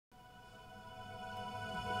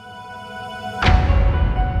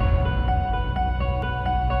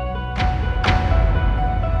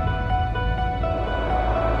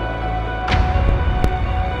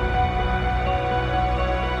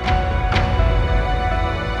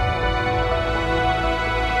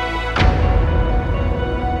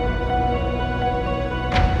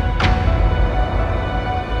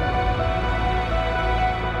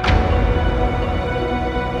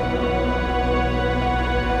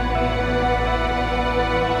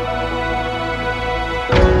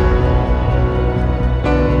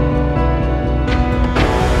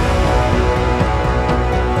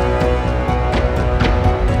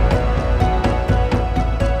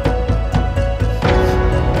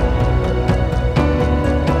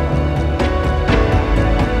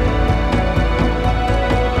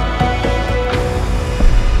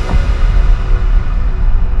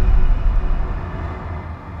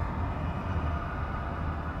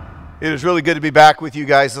It is really good to be back with you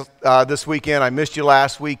guys this weekend. I missed you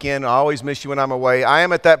last weekend. I always miss you when I'm away. I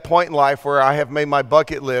am at that point in life where I have made my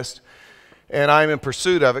bucket list, and I'm in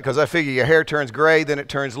pursuit of it because I figure your hair turns gray, then it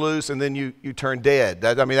turns loose, and then you turn dead.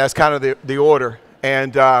 That's kind of the order.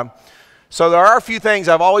 And so there are a few things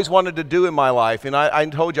I've always wanted to do in my life. And I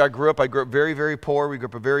told you I grew up very, very poor. We grew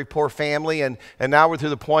up a very poor family. And now we're to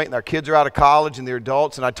the point and our kids are out of college and they're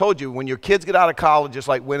adults. And I told you, when your kids get out of college, it's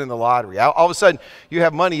like winning the lottery. All of a sudden, you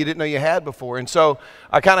have money you didn't know you had before. And so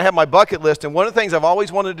I kind of have my bucket list. And one of the things I've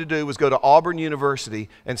always wanted to do was go to Auburn University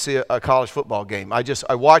and see a college football game. I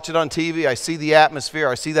watch it on TV. I see the atmosphere.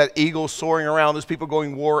 I see that eagle soaring around. There's people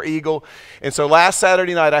going War Eagle. And so last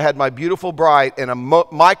Saturday night, I had my beautiful bride in a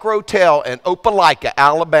microtel in Opelika,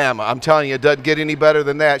 Alabama. I'm telling you, it doesn't get any better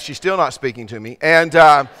than that. She's still not speaking to me. And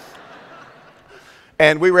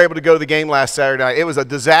we were able to go to the game last Saturday night. It was a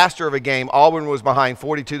disaster of a game. Auburn was behind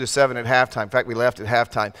 42-7 at halftime. In fact, we left at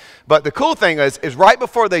halftime. But the cool thing is right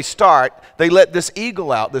before they start, they let this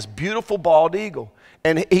eagle out, this beautiful bald eagle.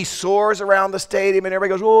 And he soars around the stadium, and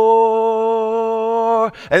everybody goes,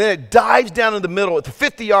 "Whoa!" And then it dives down in the middle at the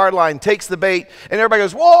 50-yard line, takes the bait, and everybody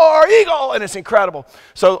goes, "War Eagle!" And it's incredible.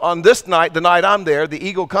 So on this night, the night I'm there, the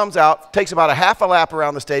eagle comes out, takes about a half a lap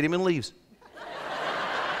around the stadium, and leaves.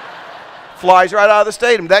 Flies right out of the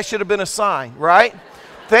stadium. That should have been a sign, right?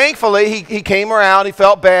 Thankfully, he came around. He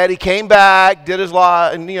felt bad. He came back, did his law,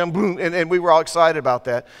 and and we were all excited about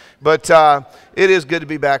that. But it is good to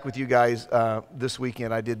be back with you guys this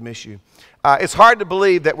weekend. I did miss you. It's hard to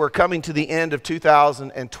believe that we're coming to the end of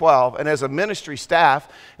 2012, and as a ministry staff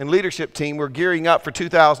and leadership team, we're gearing up for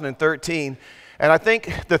 2013. And I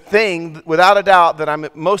think the thing, without a doubt, that I'm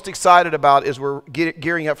most excited about is we're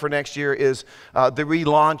gearing up for next year is the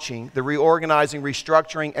relaunching, the reorganizing,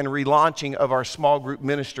 restructuring, and relaunching of our small group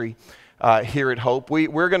ministry here at Hope.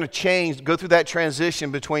 We're going to go through that transition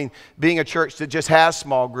between being a church that just has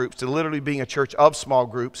small groups to literally being a church of small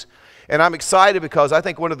groups. And I'm excited because I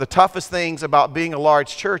think one of the toughest things about being a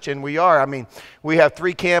large church, and we have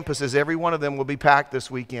 3 campuses. Every one of them will be packed this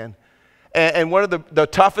weekend. And one of the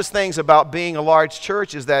toughest things about being a large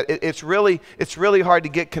church is that it's really hard to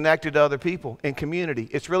get connected to other people in community.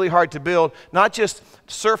 It's really hard to build not just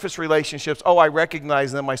surface relationships. Oh, I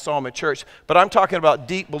recognize them, I saw them at church. But I'm talking about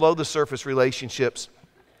deep below the surface relationships.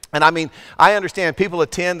 And I understand people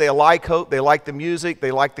attend, they like Hope, they like the music,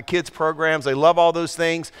 they like the kids' programs, they love all those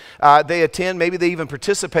things. They attend, maybe they even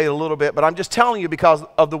participate a little bit. But I'm just telling you, because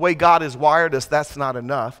of the way God has wired us, that's not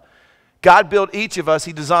enough. God built each of us,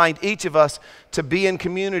 He designed each of us to be in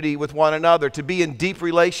community with one another, to be in deep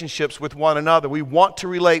relationships with one another. We want to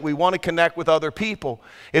relate, we want to connect with other people.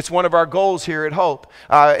 It's one of our goals here at Hope.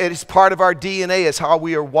 It is part of our DNA, it's how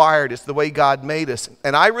we are wired, it's the way God made us.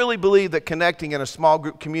 And I really believe that connecting in a small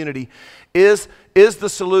group community is the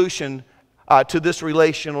solution to this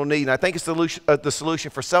relational need. And I think it's the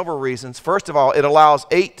solution for several reasons. First of all, it allows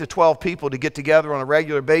 8 to 12 people to get together on a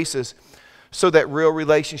regular basis so that real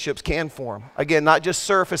relationships can form. Again, not just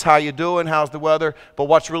surface, how you doing, how's the weather, but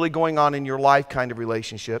what's really going on in your life kind of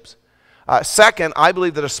relationships. Second, I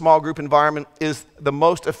believe that a small group environment is the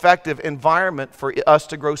most effective environment for us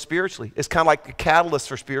to grow spiritually. It's kind of like the catalyst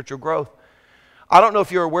for spiritual growth. I don't know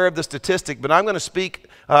if you're aware of the statistic, but I'm going to speak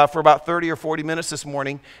for about 30 or 40 minutes this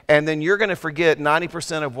morning, and then you're going to forget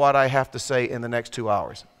 90% of what I have to say in the next 2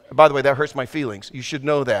 hours. By the way, that hurts my feelings. You should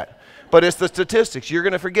know that. But it's the statistics. You're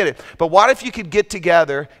going to forget it. But what if you could get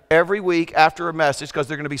together every week after a message, because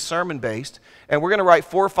they're going to be sermon-based, and we're going to write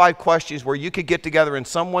 4 or 5 questions where you could get together in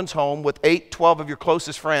someone's home with 8, 12 of your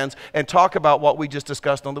closest friends and talk about what we just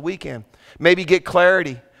discussed on the weekend. Maybe get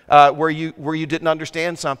clarity where you didn't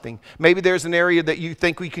understand something. Maybe there's an area that you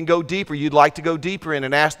think we can go deeper, you'd like to go deeper in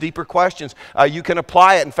and ask deeper questions. You can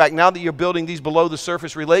apply it. In fact, now that you're building these below the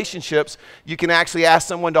surface relationships, you can actually ask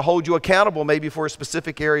someone to hold you accountable maybe for a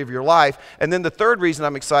specific area of your life. And then the third reason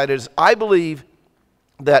I'm excited is I believe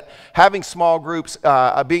that having small groups,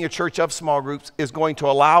 being a church of small groups, is going to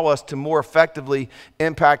allow us to more effectively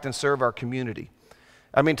impact and serve our community.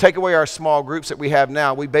 Take away our small groups that we have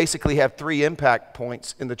now. We basically have 3 impact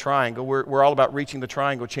points in the triangle. We're all about reaching the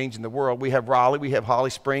triangle, changing the world. We have Raleigh, we have Holly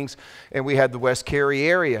Springs, and we have the West Cary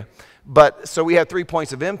area. So we have 3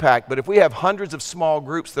 points of impact. But if we have hundreds of small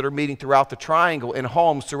groups that are meeting throughout the triangle in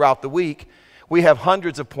homes throughout the week, we have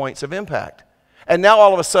hundreds of points of impact. And now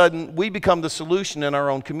all of a sudden, we become the solution in our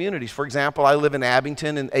own communities. For example, I live in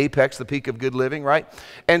Abington, in Apex, the peak of good living, right?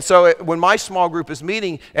 And so when my small group is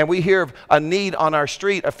meeting and we hear of a need on our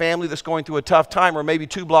street, a family that's going through a tough time, or maybe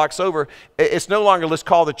 2 blocks over, it's no longer let's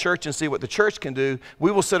call the church and see what the church can do.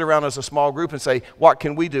 We will sit around as a small group and say, what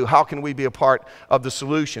can we do? How can we be a part of the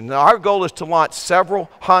solution? Now, our goal is to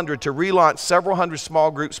relaunch several hundred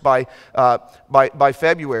small groups by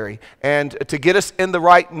February. And to get us in the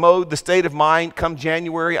right mode, the state of mind, come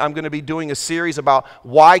January, I'm going to be doing a series about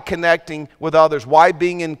why connecting with others, why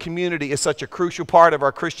being in community is such a crucial part of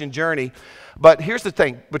our Christian journey. But here's the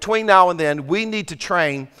thing. Between now and then, we need to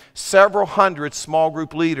train several hundred small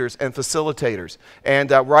group leaders and facilitators.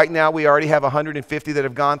 And right now, we already have 150 that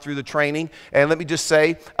have gone through the training. And let me just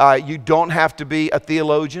say, you don't have to be a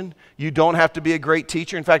theologian. You don't have to be a great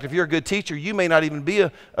teacher. In fact, if you're a good teacher, you may not even be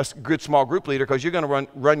a good small group leader because you're going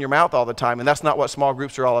to run your mouth all the time. And that's not what small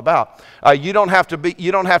groups are all about. You don't have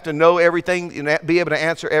to know everything and be able to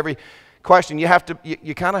answer every question. You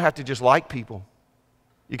kind of have to just like people.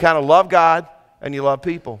 You kind of love God and you love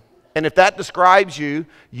people. And if that describes you,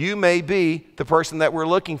 you may be the person that we're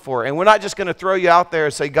looking for. And we're not just going to throw you out there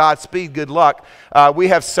and say, Godspeed, good luck. We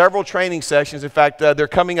have several training sessions. In fact, they're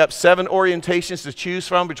coming up 7 orientations to choose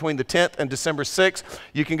from between the 10th and December 6th.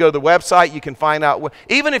 You can go to the website. You can find out.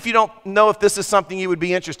 Even if you don't know if this is something you would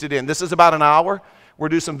be interested in, this is about an hour. We'll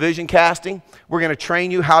do some vision casting. We're going to train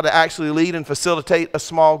you how to actually lead and facilitate a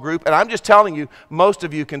small group. And I'm just telling you, most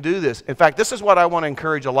of you can do this. In fact, this is what I want to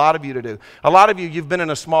encourage a lot of you to do. A lot of you, you've been in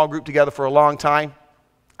a small group together for a long time,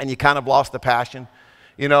 and you kind of lost the passion.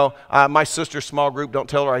 You know, my sister's small group, don't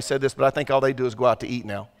tell her I said this, but I think all they do is go out to eat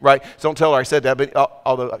now, right? So don't tell her I said that, but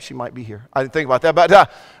although she might be here. I didn't think about that.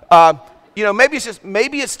 But, you know, maybe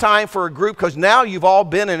it's time for a group, because now you've all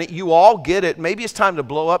been in it, you all get it. Maybe it's time to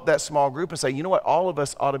blow up that small group and say, you know what, all of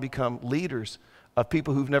us ought to become leaders of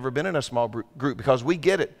people who've never been in a small group, because we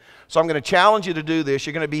get it. So I'm going to challenge you to do this.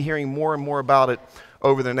 You're going to be hearing more and more about it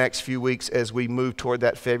over the next few weeks as we move toward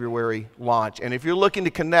that February launch. And if you're looking to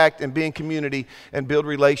connect and be in community and build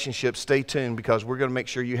relationships, stay tuned, because we're going to make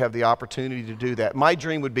sure you have the opportunity to do that. My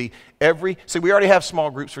dream would be we already have small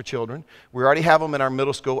groups for children. We already have them in our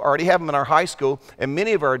middle school, already have them in our high school, and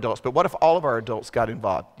many of our adults. But what if all of our adults got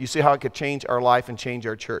involved? You see how it could change our life and change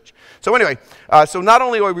our church. So anyway, so not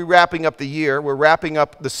only are we wrapping up the year, we're wrapping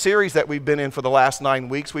up the series that we've been in for the last 9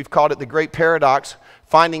 weeks. We've called it The Great Paradox,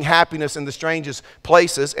 Finding Happiness in the Strangest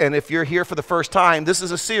Places. And if you're here for the first time, this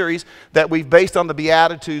is a series that we've based on the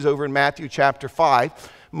Beatitudes over in Matthew chapter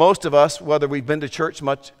 5. Most of us, whether we've been to church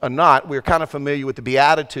much or not, we're kind of familiar with the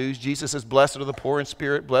Beatitudes. Jesus says, blessed are the poor in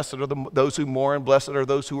spirit, blessed are those who mourn, blessed are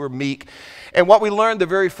those who are meek. And what we learned the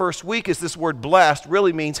very first week is this word blessed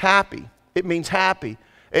really means happy. It means happy.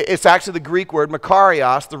 It's actually the Greek word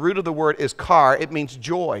makarios. The root of the word is kar. It means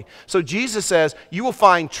joy. So Jesus says you will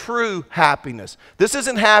find true happiness. This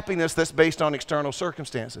isn't happiness that's based on external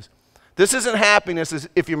circumstances. This isn't happiness as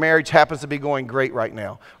if your marriage happens to be going great right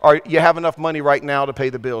now, or you have enough money right now to pay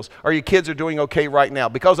the bills, or your kids are doing okay right now.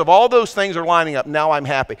 Because of all those things are lining up, now I'm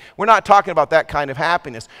happy. We're not talking about that kind of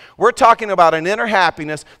happiness. We're talking about an inner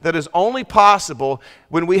happiness that is only possible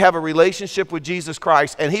when we have a relationship with Jesus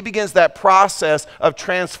Christ, and He begins that process of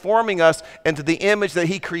transforming us into the image that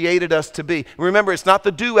He created us to be. Remember, it's not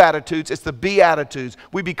the do attitudes, it's the be attitudes.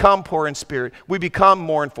 We become poor in spirit. We become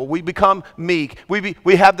mournful. We become meek. We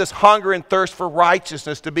have this hunger and thirst for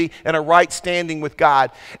righteousness, to be in a right standing with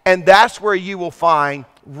God. And that's where you will find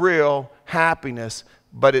real happiness.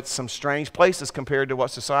 But it's some strange places compared to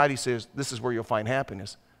what society says this is where you'll find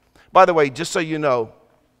happiness. By the way, just so you know,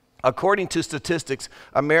 according to statistics,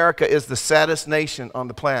 America is the saddest nation on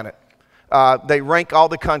the planet. They rank all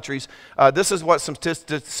the countries. This is what some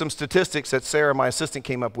statistics that Sarah, my assistant,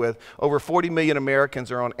 came up with. Over 40 million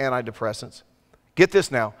Americans are on antidepressants. Get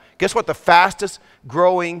this now. Guess what the fastest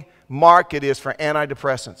growing market is for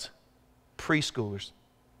antidepressants? Preschoolers.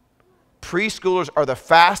 Preschoolers are the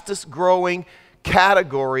fastest growing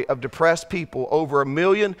category of depressed people. Over 1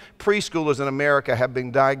 million preschoolers in America have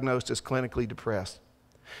been diagnosed as clinically depressed.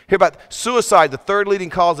 Hear about suicide, the third leading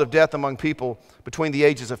cause of death among people between the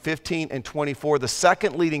ages of 15 and 24. The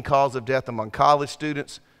second leading cause of death among college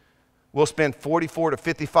students. We'll spend $44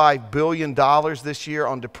 to $55 billion this year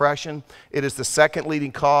on depression. It is the second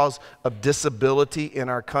leading cause of disability in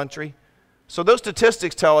our country. So those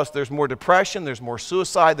statistics tell us there's more depression, there's more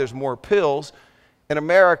suicide, there's more pills in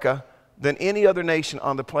America than any other nation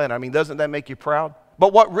on the planet. I mean, doesn't that make you proud?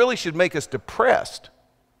 But what really should make us depressed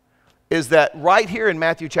is that right here in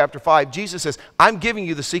Matthew chapter 5, Jesus says, I'm giving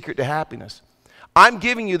you the secret to happiness. I'm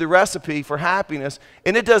giving you the recipe for happiness,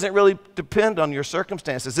 and it doesn't really depend on your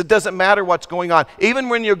circumstances. It doesn't matter what's going on. Even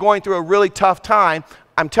when you're going through a really tough time,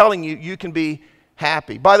 I'm telling you, you can be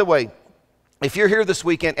happy. By the way, if you're here this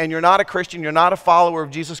weekend and you're not a Christian, you're not a follower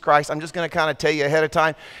of Jesus Christ, I'm just going to kind of tell you ahead of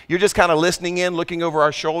time, you're just kind of listening in, looking over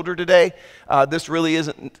our shoulder today. This really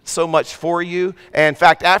isn't so much for you. And in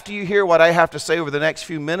fact, after you hear what I have to say over the next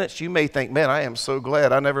few minutes, you may think, man, I am so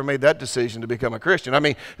glad I never made that decision to become a Christian. I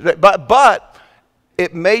mean, but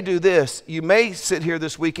it may do this. You may sit here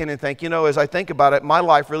this weekend and think, you know, as I think about it, my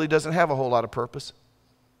life really doesn't have a whole lot of purpose.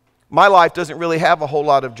 My life doesn't really have a whole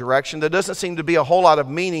lot of direction. There doesn't seem to be a whole lot of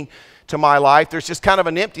meaning to my life. There's just kind of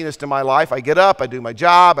an emptiness to my life. I get up, I do my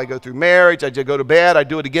job, I go through marriage, I go to bed, I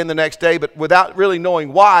do it again the next day, but without really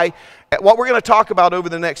knowing why. What we're going to talk about over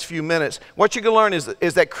the next few minutes, what you're going to learn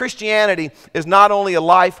is that Christianity is not only a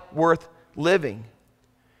life worth living,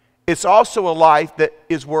 it's also a life that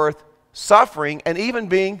is worth suffering and even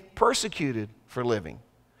being persecuted for living.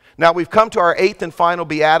 Now, we've come to our 8th and final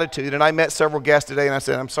beatitude, and I met several guests today, and I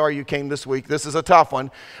said, I'm sorry you came this week. This is a tough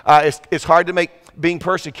one. It's hard to make being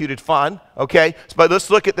persecuted fun, okay? But let's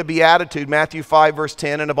look at the beatitude, Matthew 5, verse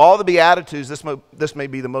 10. And of all the beatitudes, this may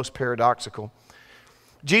be the most paradoxical.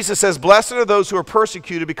 Jesus says, blessed are those who are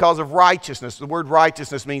persecuted because of righteousness. The word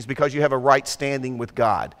righteousness means because you have a right standing with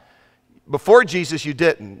God. Before Jesus, you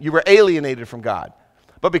didn't. You were alienated from God.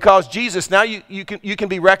 But because Jesus, now you can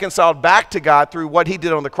be reconciled back to God through what he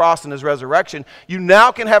did on the cross and his resurrection. You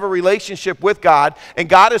now can have a relationship with God, and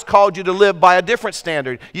God has called you to live by a different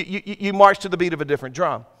standard. You march to the beat of a different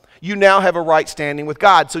drum. You now have a right standing with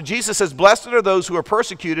God. So Jesus says, blessed are those who are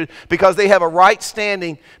persecuted because they have a right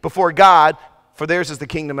standing before God, for theirs is the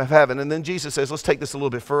kingdom of heaven. And then Jesus says, let's take this a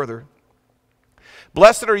little bit further.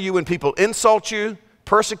 Blessed are you when people insult you,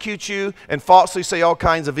 persecute you, and falsely say all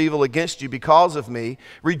kinds of evil against you because of me.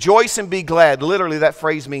 Rejoice and be glad. Literally, that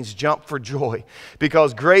phrase means jump for joy,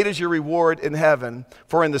 because great is your reward in heaven.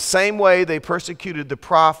 For in the same way they persecuted the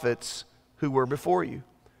prophets who were before you.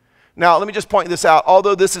 Now, let me just point this out.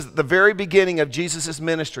 Although this is the very beginning of Jesus'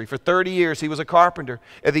 ministry, for 30 years he was a carpenter.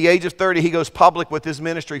 At the age of 30, he goes public with his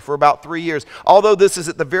ministry for about 3 years. Although this is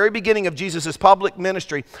at the very beginning of Jesus' public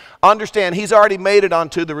ministry, understand he's already made it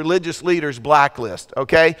onto the religious leaders' blacklist,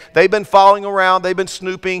 okay? They've been following around. They've been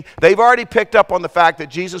snooping. They've already picked up on the fact that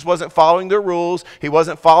Jesus wasn't following their rules. He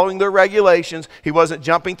wasn't following their regulations. He wasn't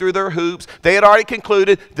jumping through their hoops. They had already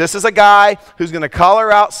concluded this is a guy who's going to color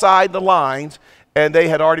outside the lines. And they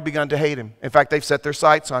had already begun to hate him. In fact, they've set their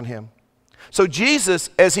sights on him. So Jesus,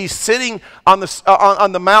 as he's sitting on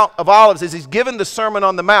the Mount of Olives, as he's given the Sermon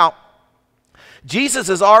on the Mount, Jesus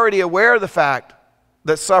is already aware of the fact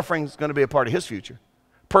that suffering is going to be a part of his future.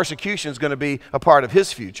 Persecution is going to be a part of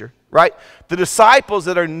his future, right? The disciples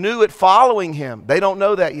that are new at following him, they don't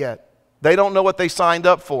know that yet. They don't know what they signed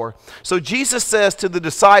up for. So Jesus says to the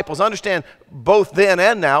disciples, understand, both then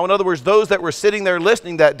and now, in other words, those that were sitting there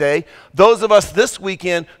listening that day, those of us this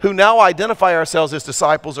weekend who now identify ourselves as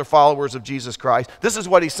disciples or followers of Jesus Christ, this is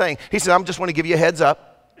what he's saying. He said, I just want to give you a heads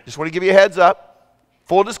up. Just want to give you a heads up.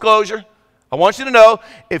 Full disclosure. I want you to know,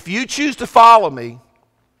 if you choose to follow me,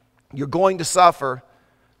 you're going to suffer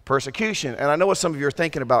persecution. And I know what some of you are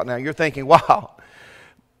thinking about now. You're thinking, wow,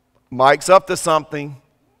 Mike's up to something.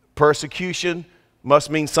 Persecution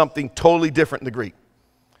must mean something totally different in the Greek.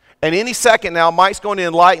 And any second now, Mike's going to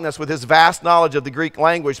enlighten us with his vast knowledge of the Greek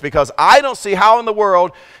language, because I don't see how in the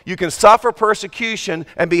world you can suffer persecution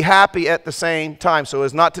and be happy at the same time. So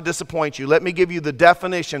as not to disappoint you, let me give you the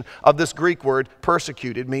definition of this Greek word,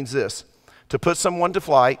 persecute. It means this: to put someone to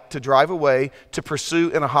flight, to drive away, to pursue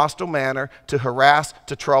in a hostile manner, to harass,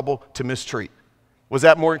 to trouble, to mistreat. Was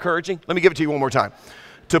that more encouraging? Let me give it to you one more time.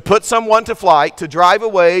 To put someone to flight, to drive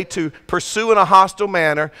away, to pursue in a hostile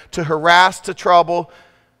manner, to harass, to trouble,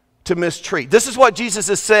 to mistreat. This is what Jesus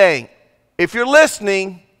is saying. If you're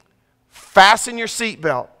listening, fasten your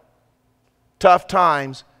seatbelt. Tough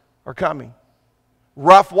times are coming.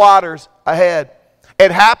 Rough waters ahead.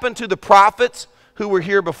 It happened to the prophets who were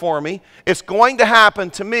here before me. It's going to happen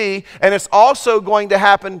to me, and it's also going to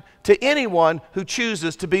happen to anyone who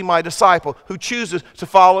chooses to be my disciple, who chooses to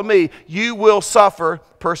follow me. You will suffer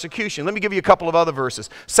persecution. Let me give you a couple of other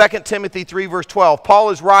verses. 2 Timothy 3, verse 12.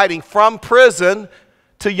 Paul is writing from prison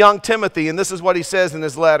to young Timothy, and this is what he says in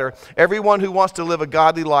his letter. Everyone who wants to live a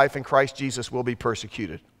godly life in Christ Jesus will be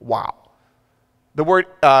persecuted. Wow. The word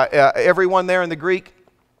everyone there in the Greek,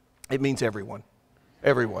 it means everyone.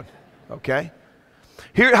 Everyone. Okay?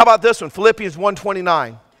 Here, how about this one? Philippians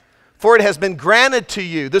 1:29. For it has been granted to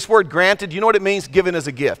you. This word granted, you know what it means? Given as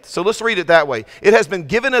a gift. So let's read it that way. It has been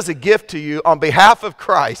given as a gift to you on behalf of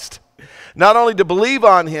Christ. Not only to believe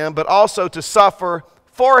on him, but also to suffer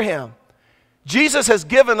for him. Jesus has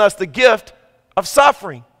given us the gift of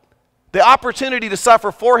suffering, the opportunity to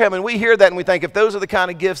suffer for him. And we hear that and we think, if those are the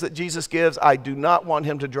kind of gifts that Jesus gives, I do not want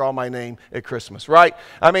him to draw my name at Christmas, right?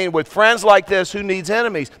 I mean, with friends like this, who needs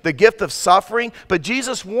enemies? The gift of suffering. But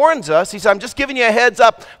Jesus warns us. He said, I'm just giving you a heads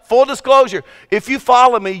up, full disclosure. If you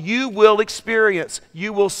follow me, you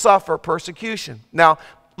will suffer persecution. Now,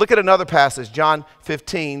 look at another passage, John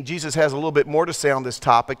 15. Jesus has a little bit more to say on this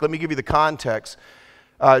topic. Let me give you the context.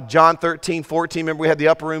 John 13, 14, remember we had the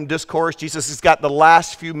upper room discourse. Jesus has got the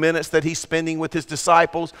last few minutes that he's spending with his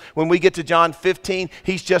disciples. When we get to John 15,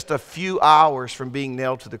 he's just a few hours from being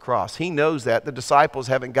nailed to the cross. He knows that. The disciples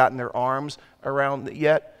haven't gotten their arms around it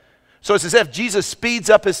yet. So it's as if Jesus speeds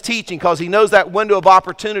up his teaching because he knows that window of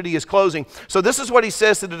opportunity is closing. So this is what he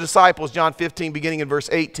says to the disciples, John 15, beginning in verse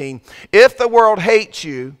 18. If the world hates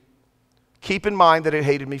you, keep in mind that it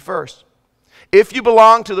hated me first. If you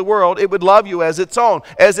belong to the world, it would love you as its own.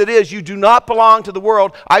 As it is, you do not belong to the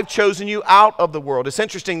world. I've chosen you out of the world. It's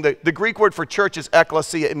interesting, the Greek word for church is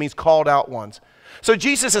ekklesia. It means called out ones. So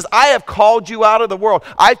Jesus says, I have called you out of the world.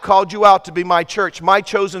 I've called you out to be my church, my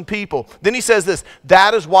chosen people. Then he says this,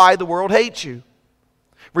 that is why the world hates you.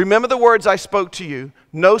 Remember the words I spoke to you.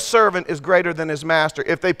 No servant is greater than his master.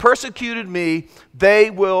 If they persecuted me,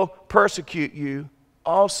 they will persecute you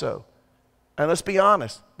also. And let's be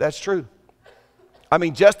honest, that's true. I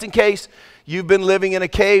mean, just in case you've been living in a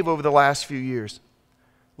cave over the last few years,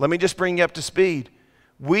 let me just bring you up to speed.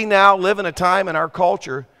 We now live in a time in our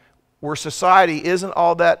culture where society isn't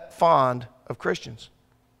all that fond of Christians.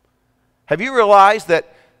 Have you realized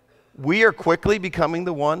that we are quickly becoming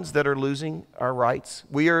the ones that are losing our rights?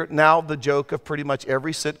 We are now the joke of pretty much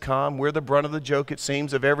every sitcom. We're the brunt of the joke, it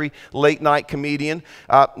seems, of every late-night comedian.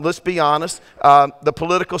 Let's be honest. The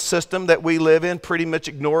political system that we live in pretty much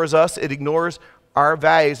ignores us. It ignores our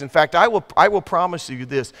values. In fact, I will promise you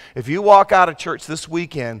this. If you walk out of church this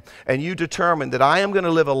weekend and you determine that I am going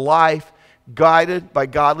to live a life guided by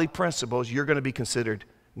godly principles, you're going to be considered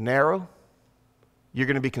narrow. You're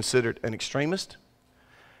going to be considered an extremist.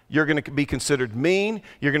 You're going to be considered mean.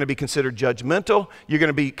 You're going to be considered judgmental. You're going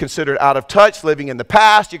to be considered out of touch, living in the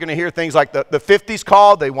past. You're going to hear things like the 50s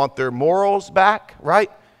called, they want their morals back,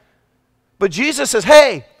 right? But Jesus says,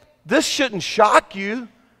 hey, this shouldn't shock you.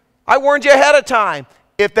 I warned you ahead of time.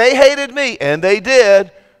 If they hated me, and they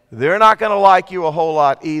did, they're not going to like you a whole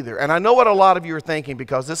lot either. And I know what a lot of you are thinking,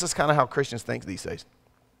 because this is kind of how Christians think these days.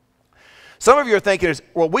 Some of you are thinking,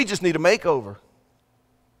 well, we just need a makeover.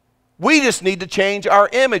 We just need to change our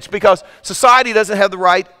image because society doesn't have the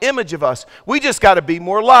right image of us. We just got to be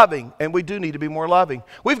more loving, and we do need to be more loving.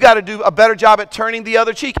 We've got to do a better job at turning the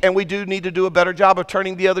other cheek, and we do need to do a better job of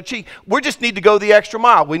turning the other cheek. We just need to go the extra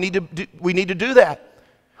mile. We need to do that.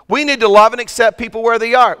 We need to love and accept people where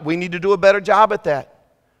they are. We need to do a better job at that.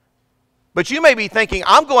 But you may be thinking,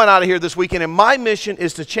 I'm going out of here this weekend, and my mission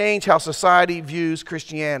is to change how society views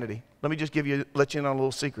Christianity. Let me just let you in on a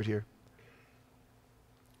little secret here.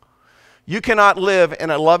 You cannot live in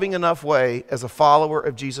a loving enough way as a follower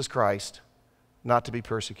of Jesus Christ not to be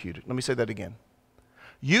persecuted. Let me say that again.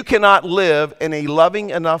 You cannot live in a loving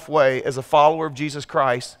enough way as a follower of Jesus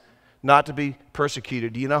Christ not to be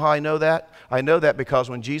persecuted. Do you know how I know that? I know that because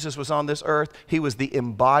when Jesus was on this earth, he was the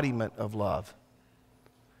embodiment of love.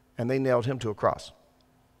 And they nailed him to a cross.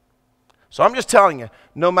 So I'm just telling you,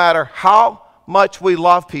 no matter how much we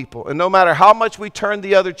love people, and no matter how much we turn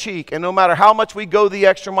the other cheek, and no matter how much we go the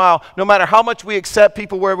extra mile, no matter how much we accept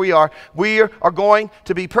people where we are going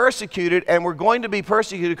to be persecuted, and we're going to be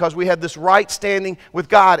persecuted because we have this right standing with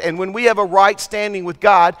God. And when we have a right standing with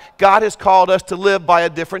God, God has called us to live by a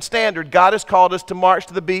different standard. God has called us to march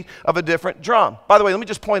to the beat of a different drum. By the way, let me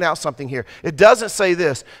just point out something here. It doesn't say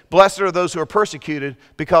this, blessed are those who are persecuted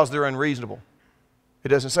because they're unreasonable. It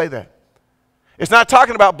doesn't say that. It's not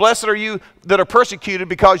talking about blessed are you that are persecuted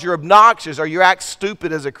because you're obnoxious or you act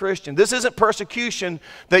stupid as a Christian. This isn't persecution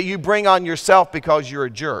that you bring on yourself because you're a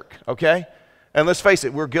jerk, okay? And let's face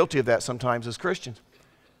it, we're guilty of that sometimes as Christians.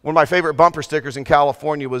 One of my favorite bumper stickers in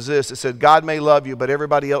California was this. It said, God may love you, but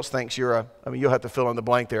everybody else thinks you're you'll have to fill in the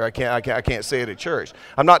blank there. I can't say it at church.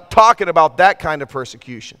 I'm not talking about that kind of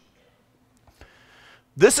persecution.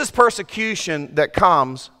 This is persecution that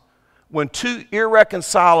comes when two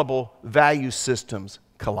irreconcilable value systems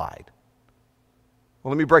collide.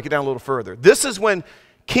 Well, let me break it down a little further. This is when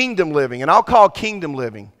kingdom living, and I'll call kingdom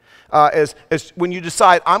living, as when you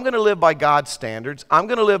decide, I'm going to live by God's standards, I'm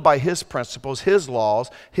going to live by his principles, his laws,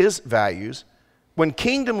 his values. When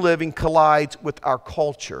kingdom living collides with our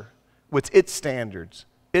culture, with its standards,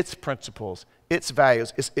 its principles, its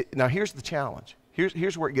values. Now here's the challenge.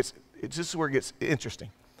 Here's where this is where it gets interesting.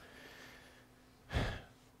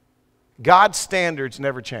 God's standards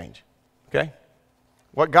never change, okay?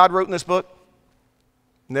 What God wrote in this book,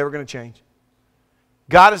 never going to change.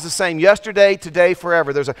 God is the same yesterday, today,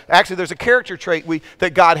 forever. There's a character trait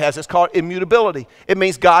that God has. It's called immutability. It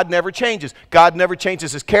means God never changes. God never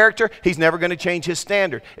changes his character. He's never going to change his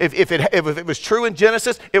standard. If it was true in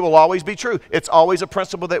Genesis, it will always be true. It's always a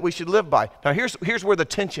principle that we should live by. Now, here's where the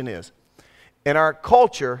tension is. In our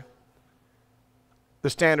culture, the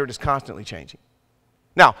standard is constantly changing.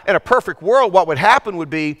 Now, in a perfect world, what would happen would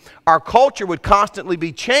be our culture would constantly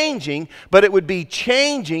be changing, but it would be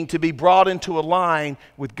changing to be brought into a line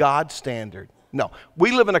with God's standard. No,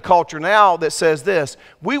 we live in a culture now that says this: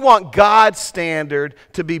 we want God's standard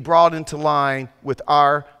to be brought into line with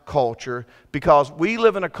our culture, because we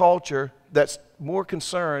live in a culture that's more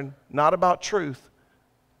concerned not about truth,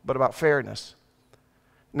 but about fairness.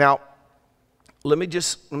 Now, let me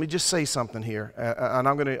just say something here, and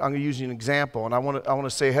I'm going to use you an example, and I want to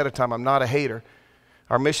say ahead of time, I'm not a hater.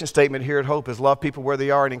 Our mission statement here at Hope is love people where they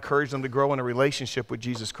are and encourage them to grow in a relationship with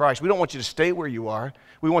Jesus Christ. We don't want you to stay where you are.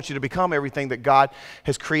 We want you to become everything that God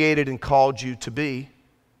has created and called you to be.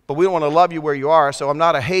 But we don't want to love you where you are, so I'm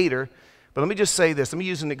not a hater. But let me just say this. Let me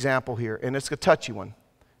use an example here, and it's a touchy one.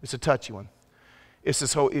 It's a touchy one. It's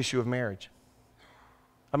this whole issue of marriage.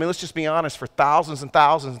 I mean, let's just be honest, for thousands and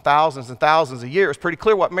thousands and thousands and thousands of years, it's pretty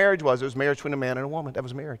clear what marriage was. It was marriage between a man and a woman. That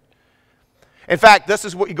was marriage. In fact, this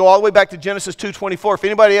is what you go all the way back to Genesis 2:24. If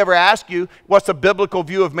anybody ever asks you what's the biblical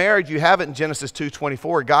view of marriage, you have it in Genesis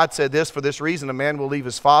 2:24. God said this: for this reason, a man will leave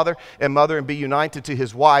his father and mother and be united to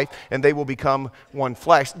his wife, and they will become one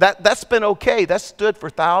flesh. That's been okay. That stood for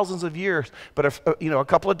thousands of years. But a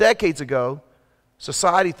couple of decades ago,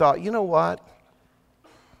 society thought, you know what?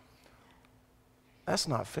 That's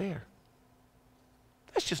not fair.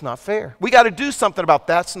 That's just not fair. We got to do something about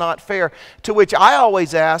that's not fair. To which I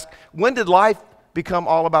always ask, when did life become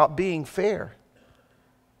all about being fair?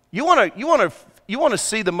 You want to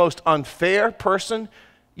see the most unfair person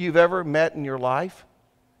you've ever met in your life?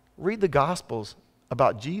 Read the Gospels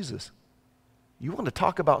about Jesus. You want to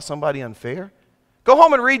talk about somebody unfair? Go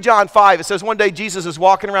home and read John 5. It says one day Jesus is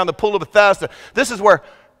walking around the pool of Bethesda. This is where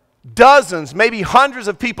dozens, maybe hundreds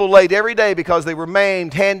of people laid every day because they were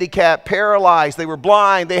maimed, handicapped, paralyzed, they were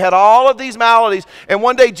blind, they had all of these maladies. And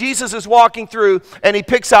one day Jesus is walking through and he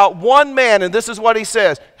picks out one man, and this is what he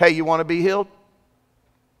says: hey, you want to be healed?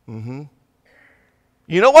 Mm-hmm.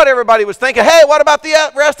 You know what everybody was thinking? Hey, what about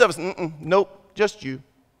the rest of us? Nope, just you.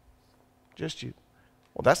 Just you.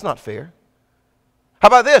 Well, that's not fair. How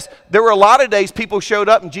about this? There were a lot of days people showed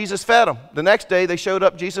up and Jesus fed them. The next day they showed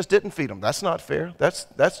up, Jesus didn't feed them. That's not fair.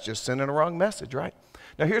 That's just sending a wrong message, right?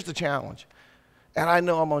 Now here's the challenge. And I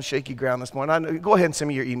know I'm on shaky ground this morning. Go ahead and send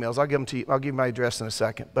me your emails. I'll give them to you. I'll give you my address in a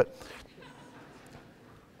second. But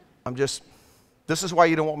this is why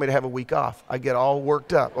you don't want me to have a week off. I get all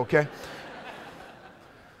worked up, okay?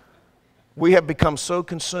 We have become so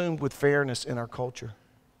consumed with fairness in our culture.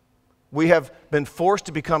 We have been forced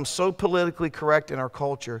to become so politically correct in our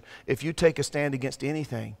culture. If you take a stand against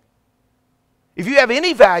anything, if you have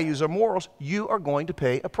any values or morals, you are going to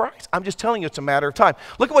pay a price. I'm just telling you, it's a matter of time.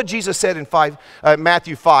 Look at what Jesus said in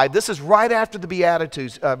Matthew 5. This is right after the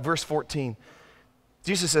Beatitudes, verse 14.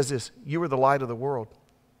 Jesus says this: you are the light of the world.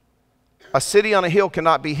 A city on a hill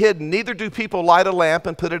cannot be hidden. Neither do people light a lamp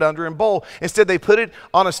and put it under a bowl. Instead, they put it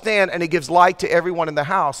on a stand, and it gives light to everyone in the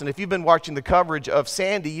house. And if you've been watching the coverage of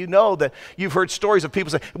Sandy, you know that you've heard stories of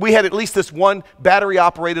people say, we had at least this one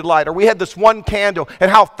battery-operated light, or we had this one candle,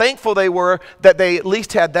 and how thankful they were that they at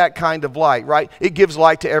least had that kind of light, right? It gives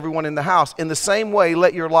light to everyone in the house. In the same way,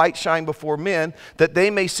 let your light shine before men, that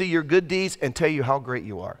they may see your good deeds and tell you how great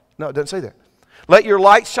you are. No, it doesn't say that. Let your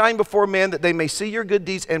light shine before men, that they may see your good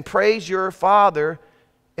deeds and praise your Father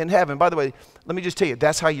in heaven. By the way, let me just tell you,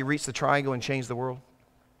 that's how you reach the triangle and change the world.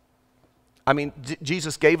 I mean,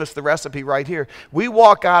 Jesus gave us the recipe right here. We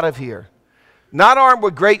walk out of here not armed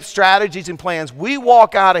with great strategies and plans. We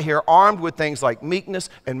walk out of here armed with things like meekness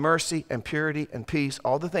and mercy and purity and peace,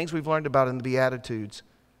 all the things we've learned about in the Beatitudes.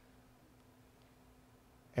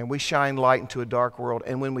 And we shine light into a dark world.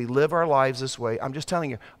 And when we live our lives this way, I'm just telling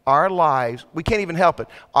you, our lives, we can't even help it.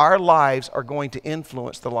 Our lives are going to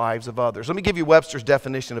influence the lives of others. Let me give you Webster's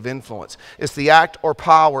definition of influence. It's the act or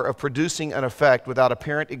power of producing an effect without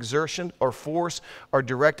apparent exertion or force or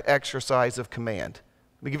direct exercise of command.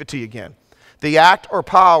 Let me give it to you again. The act or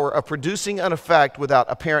power of producing an effect without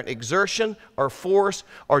apparent exertion or force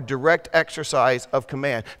or direct exercise of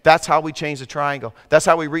command. That's how we change the triangle. That's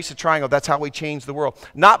how we reach the triangle. That's how we change the world.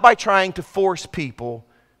 Not by trying to force people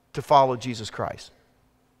to follow Jesus Christ.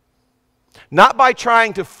 Not by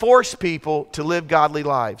trying to force people to live godly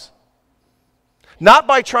lives. Not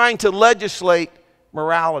by trying to legislate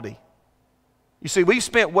morality. You see, we've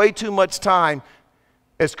spent way too much time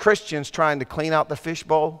as Christians trying to clean out the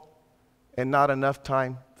fishbowl and not enough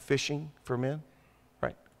time fishing for men.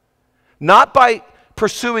 Right? Not by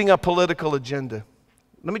pursuing a political agenda.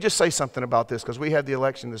 Let me just say something about this because we had the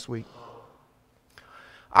election this week.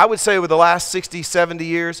 I would say over the last 60, 70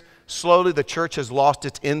 years, slowly the church has lost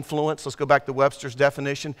its influence. Let's go back to Webster's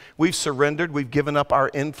definition. We've surrendered. We've given up our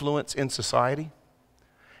influence in society.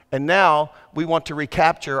 And now we want to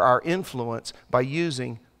recapture our influence by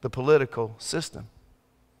using the political system.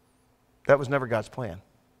 That was never God's plan.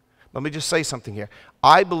 Let me just say something here.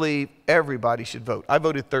 I believe everybody should vote. I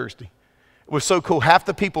voted Thursday. It was so cool. Half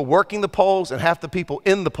the people working the polls and half the people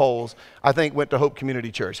in the polls, I think, went to Hope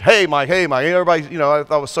Community Church. Hey, Mike, everybody, I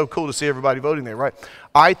thought it was so cool to see everybody voting there, right?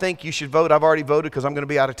 I think you should vote. I've already voted because I'm going to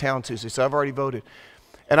be out of town Tuesday, so I've already voted.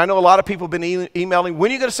 And I know a lot of people have been emailing,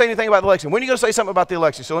 when are you going to say anything about the election? When are you going to say something about the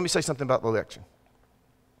election? So let me say something about the election.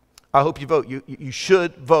 I hope you vote. You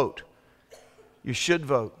should vote. You should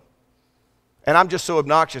vote. And I'm just so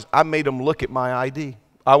obnoxious, I made them look at my ID.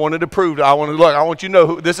 I wanted to prove, I want you to know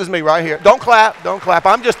who, this is me right here. Don't clap, don't clap.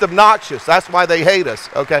 I'm just obnoxious. That's why they hate us,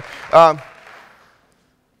 okay? But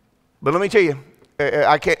let me tell you,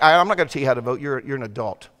 I'm not going to tell you how to vote. You're an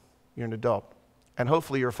adult. You're an adult. And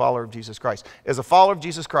hopefully you're a follower of Jesus Christ. As a follower of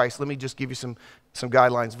Jesus Christ, let me just give you some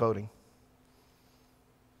guidelines voting.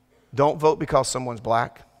 Don't vote because someone's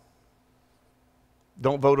black.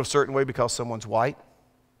 Don't vote a certain way because someone's white.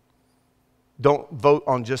 Don't vote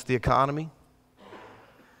on just the economy.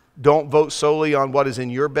 Don't vote solely on what is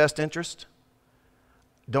in your best interest.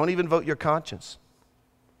 Don't even vote your conscience.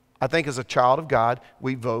 I think as a child of God,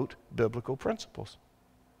 we vote biblical principles.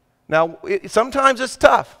 Now, sometimes it's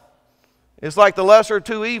tough. It's like the lesser of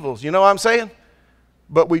two evils. You know what I'm saying?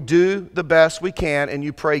 But we do the best we can, and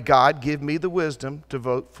you pray, God, give me the wisdom to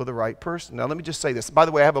vote for the right person. Now, let me just say this. By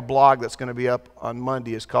the way, I have a blog that's going to be up on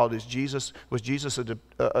Monday. It's called, Was Jesus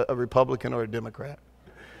a Republican or a Democrat?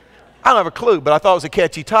 I don't have a clue, but I thought it was a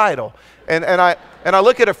catchy title. And I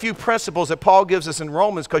look at a few principles that Paul gives us in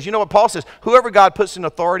Romans, because you know what Paul says? Whoever God puts in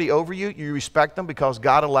authority over you, you respect them because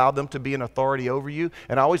God allowed them to be an authority over you.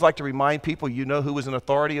 And I always like to remind people, you know who was an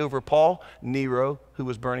authority over Paul? Nero, who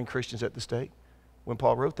was burning Christians at the stake when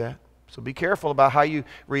Paul wrote that. So be careful about how you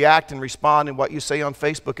react and respond and what you say on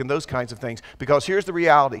Facebook and those kinds of things. Because here's the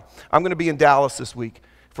reality. I'm going to be in Dallas this week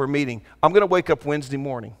for a meeting. I'm going to wake up Wednesday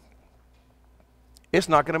morning. It's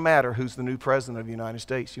not going to matter who's the new president of the United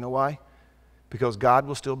States. You know why? Because God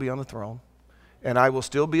will still be on the throne, and I will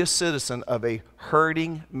still be a citizen of a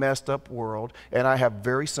hurting, messed up world, and I have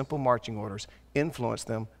very simple marching orders. Influence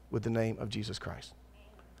them with the name of Jesus Christ.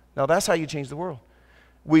 Now that's how you change the world.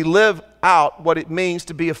 We live out what it means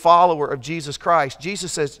to be a follower of Jesus Christ.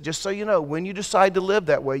 Jesus says, just so you know, when you decide to live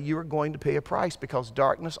that way, you are going to pay a price because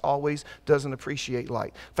darkness always doesn't appreciate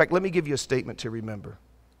light. In fact, let me give you a statement to remember.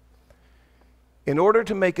 In order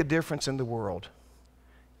to make a difference in the world,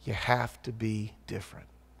 you have to be different.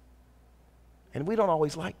 And we don't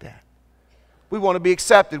always like that. We want to be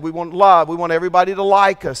accepted. We want love. We want everybody to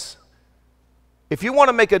like us. If you want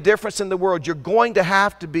to make a difference in the world, you're going to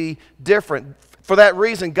have to be different. For that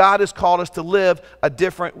reason, God has called us to live a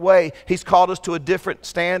different way. He's called us to a different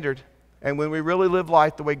standard. And when we really live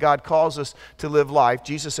life the way God calls us to live life,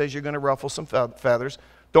 Jesus says you're going to ruffle some feathers.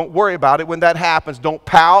 Don't worry about it when that happens. Don't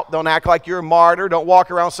pout. Don't act like you're a martyr. Don't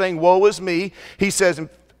walk around saying, woe is me. He says,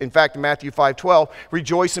 in fact, in Matthew 5:12,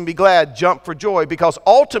 rejoice and be glad, jump for joy, because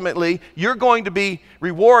ultimately you're going to be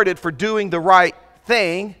rewarded for doing the right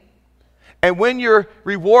thing. And when you're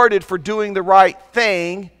rewarded for doing the right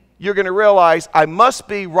thing, you're going to realize, I must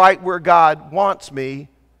be right where God wants me.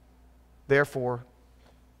 Therefore,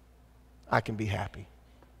 I can be happy,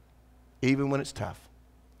 even when it's tough.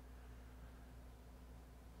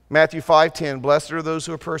 Matthew 5:10, blessed are those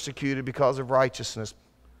who are persecuted because of righteousness.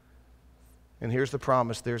 And here's the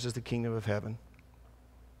promise, theirs is the kingdom of heaven.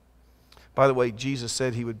 By the way, Jesus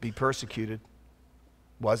said he would be persecuted.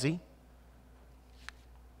 Was he?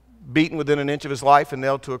 Beaten within an inch of his life and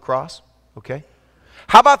nailed to a cross? Okay.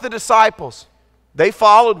 How about the disciples? They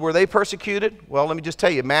followed. Were they persecuted? Well, let me just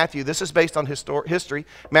tell you, Matthew, this is based on history.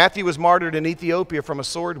 Matthew was martyred in Ethiopia from a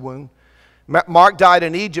sword wound. Mark died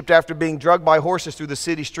in Egypt after being dragged by horses through the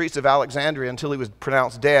city streets of Alexandria until he was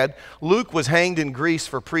pronounced dead. Luke was hanged in Greece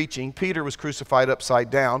for preaching. Peter was crucified upside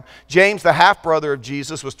down. James, the half-brother of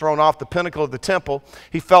Jesus, was thrown off the pinnacle of the temple.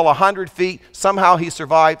 He fell 100 feet. Somehow he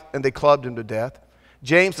survived, and they clubbed him to death.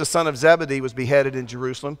 James, the son of Zebedee, was beheaded in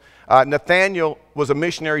Jerusalem. Nathanael was a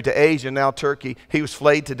missionary to Asia, now Turkey. He was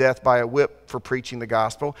flayed to death by a whip for preaching the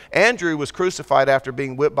gospel. Andrew was crucified after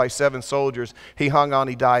being whipped by 7 soldiers. He hung on,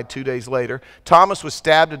 he died 2 days later. Thomas was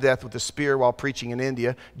stabbed to death with a spear while preaching in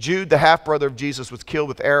India. Jude, the half-brother of Jesus, was killed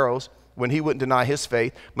with arrows when he wouldn't deny his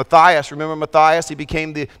faith. Matthias, remember Matthias? He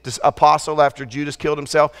became the apostle after Judas killed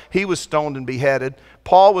himself. He was stoned and beheaded.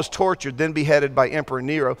 Paul was tortured, then beheaded by Emperor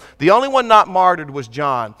Nero. The only one not martyred was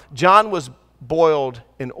John. John was boiled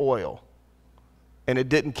in oil, and it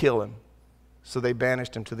didn't kill him. So they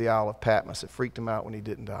banished him to the Isle of Patmos. It freaked him out when he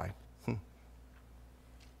didn't die.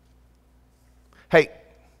 Hey,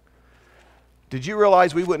 did you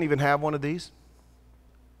realize we wouldn't even have one of these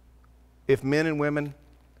if men and women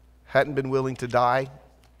hadn't been willing to die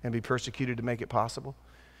and be persecuted to make it possible?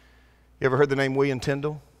 You ever heard the name William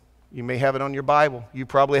Tyndale? You may have it on your Bible. You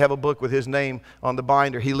probably have a book with his name on the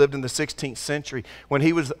binder. He lived in the 16th century. When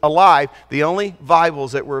he was alive, the only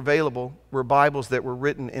Bibles that were available were Bibles that were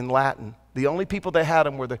written in Latin. The only people that had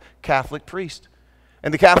them were the Catholic priests.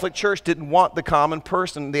 And the Catholic Church didn't want the common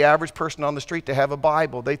person, the average person on the street, to have a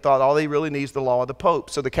Bible. They thought all they really need is the law of the Pope.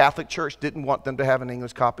 So the Catholic Church didn't want them to have an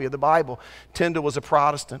English copy of the Bible. Tyndale was a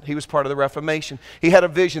Protestant. He was part of the Reformation. He had a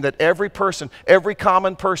vision that every person, every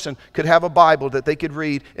common person could have a Bible that they could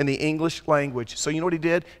read in the English language. So you know what he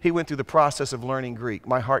did? He went through the process of learning Greek.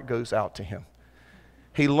 My heart goes out to him.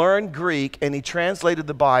 He learned Greek and he translated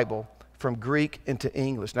the Bible from Greek into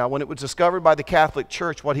English. Now, when it was discovered by the Catholic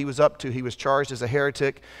Church what he was up to, he was charged as a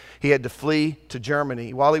heretic. He had to flee to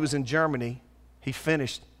Germany. While he was in Germany, he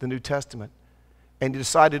finished the New Testament, and he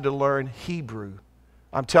decided to learn Hebrew.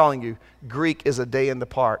 I'm telling you, Greek is a day in the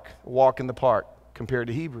park, a walk in the park compared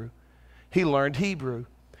to Hebrew. He learned Hebrew,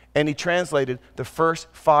 and he translated the first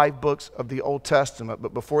 5 books of the Old Testament.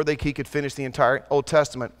 But before he could finish the entire Old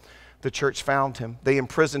Testament, the church found him. They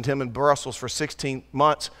imprisoned him in Brussels for 16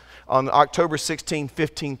 months. On October 16,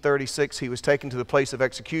 1536, he was taken to the place of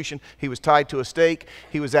execution. He was tied to a stake.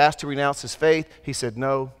 He was asked to renounce his faith. He said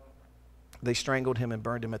no. They strangled him and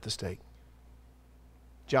burned him at the stake.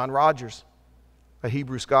 John Rogers, a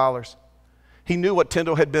Hebrew scholar, he knew what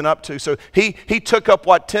Tyndale had been up to. So he took up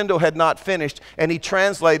what Tyndale had not finished, and he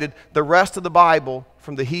translated the rest of the Bible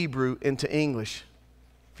from the Hebrew into English.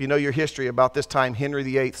 If you know your history, about this time, Henry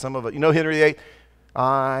VIII, some of it, you know Henry VIII?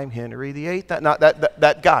 I'm Henry VIII.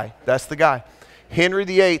 That guy. That's the guy. Henry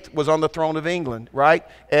VIII was on the throne of England, right?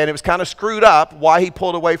 And it was kind of screwed up why he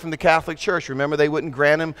pulled away from the Catholic Church. Remember, they wouldn't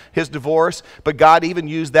grant him his divorce, but God even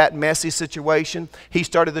used that messy situation. He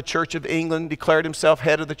started the Church of England, declared himself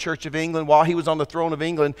head of the Church of England. While he was on the throne of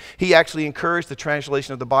England, he actually encouraged the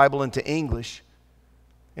translation of the Bible into English.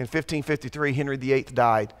 In 1553, Henry VIII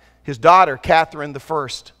died. His daughter, Catherine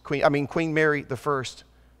I, Queen Mary I,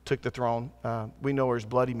 took the throne. We know her as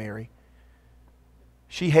Bloody Mary.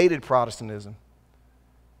 She hated Protestantism.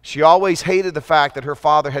 She always hated the fact that her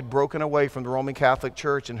father had broken away from the Roman Catholic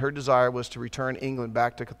Church, and her desire was to return England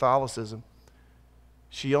back to Catholicism.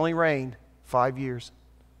 She only reigned 5 years.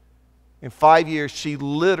 In 5 years, she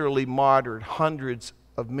literally martyred hundreds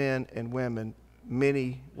of men and women.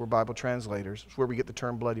 Many were Bible translators. It's where we get the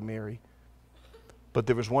term Bloody Mary. But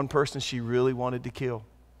there was one person she really wanted to kill,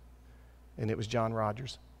 and it was John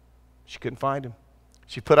Rogers. She couldn't find him.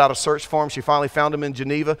 She put out a search for him. She finally found him in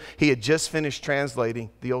Geneva. He had just finished translating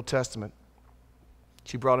the Old Testament.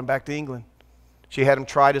 She brought him back to England. She had him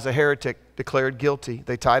tried as a heretic, declared guilty.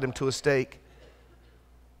 They tied him to a stake.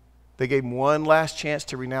 They gave him one last chance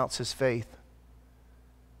to renounce his faith.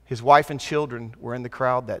 His wife and children were in the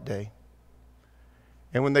crowd that day.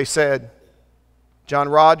 And when they said, "John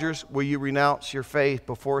Rogers, will you renounce your faith?"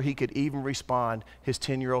 before he could even respond, his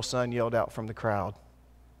 10-year-old son yelled out from the crowd,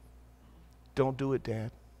 "Don't do it,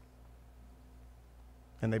 Dad."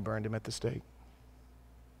 And they burned him at the stake.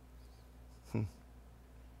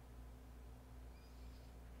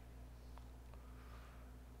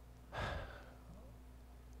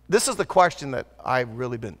 This is the question that I've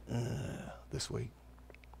really been this week.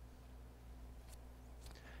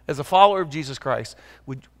 As a follower of Jesus Christ,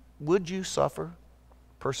 would you suffer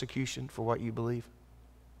persecution for what you believe?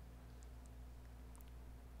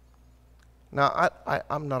 Now,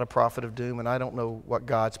 I'm not a prophet of doom, and I don't know what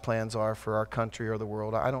God's plans are for our country or the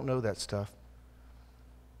world. I don't know that stuff.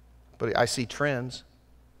 But I see trends,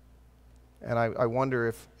 and I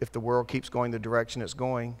wonder if the world keeps going the direction it's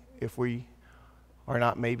going, if we are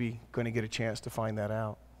not maybe going to get a chance to find that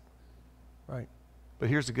out. Right? But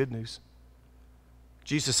here's the good news.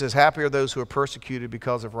 Jesus says, "Happy are those who are persecuted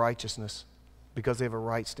because of righteousness, because they have a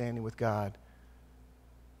right standing with God.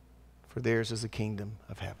 For theirs is the kingdom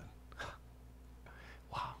of heaven."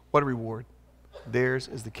 Wow, what a reward. Theirs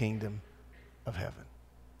is the kingdom of heaven.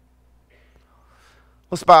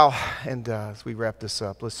 Let's bow, and as we wrap this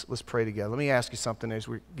up, let's pray together. Let me ask you something as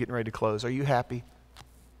we're getting ready to close. Are you happy?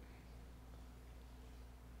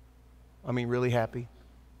 I mean, really happy?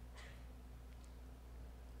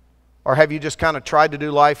 Or have you just kind of tried to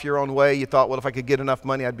do life your own way? You thought, well, if I could get enough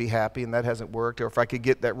money, I'd be happy, and that hasn't worked. Or if I could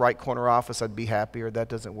get that right corner office, I'd be happy, or that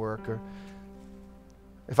doesn't work. Or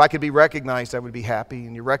if I could be recognized, I would be happy,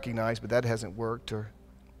 and you're recognized, but that hasn't worked. Or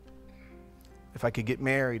if I could get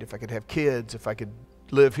married, if I could have kids, if I could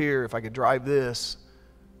live here, if I could drive this.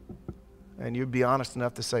 And you'd be honest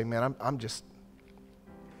enough to say, man, I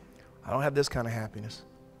don't have this kind of happiness.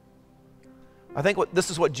 I think this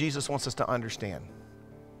is what Jesus wants us to understand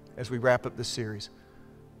as we wrap up this series.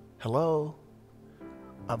 Hello,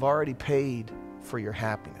 I've already paid for your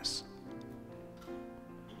happiness.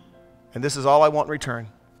 And this is all I want in return.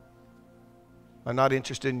 I'm not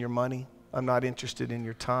interested in your money. I'm not interested in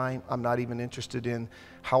your time. I'm not even interested in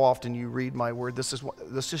how often you read my word.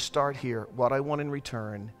 Let's just start here. What I want in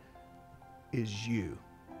return is you.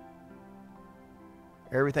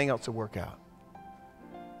 Everything else will work out.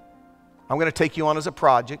 I'm going to take you on as a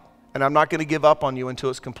project, and I'm not going to give up on you until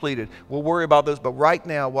it's completed. We'll worry about those, but right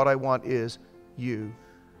now what I want is you.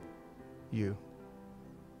 You.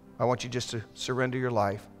 I want you just to surrender your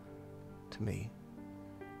life to me.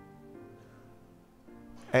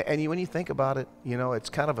 And when you think about it, you know, it's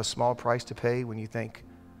kind of a small price to pay when you think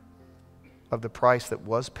of the price that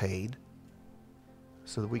was paid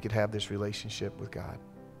so that we could have this relationship with God.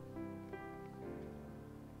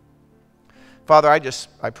 Father,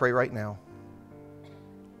 I pray right now.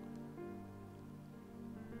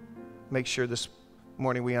 Make sure this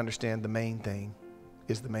morning we understand the main thing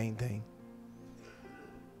is the main thing.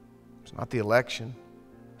 It's not the election.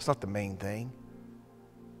 It's not the main thing.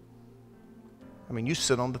 I mean, you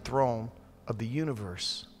sit on the throne of the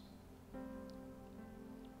universe.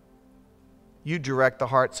 You direct the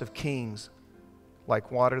hearts of kings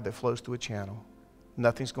like water that flows through a channel.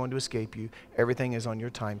 Nothing's going to escape you. Everything is on your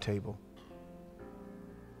timetable.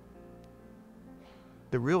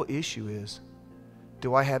 The real issue is,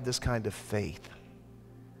 do I have this kind of faith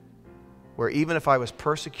where even if I was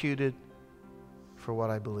persecuted for what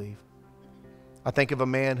I believe? I think of a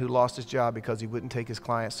man who lost his job because he wouldn't take his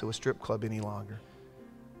clients to a strip club any longer.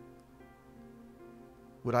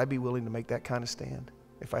 Would I be willing to make that kind of stand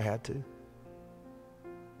if I had to?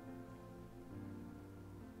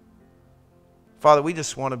 Father, we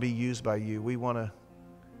just want to be used by you. We want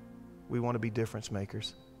to be difference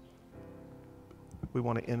makers. We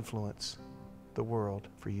want to influence the world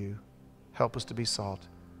for you. Help us to be salt.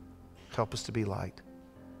 Help us to be light.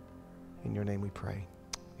 In your name we pray.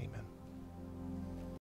 Amen.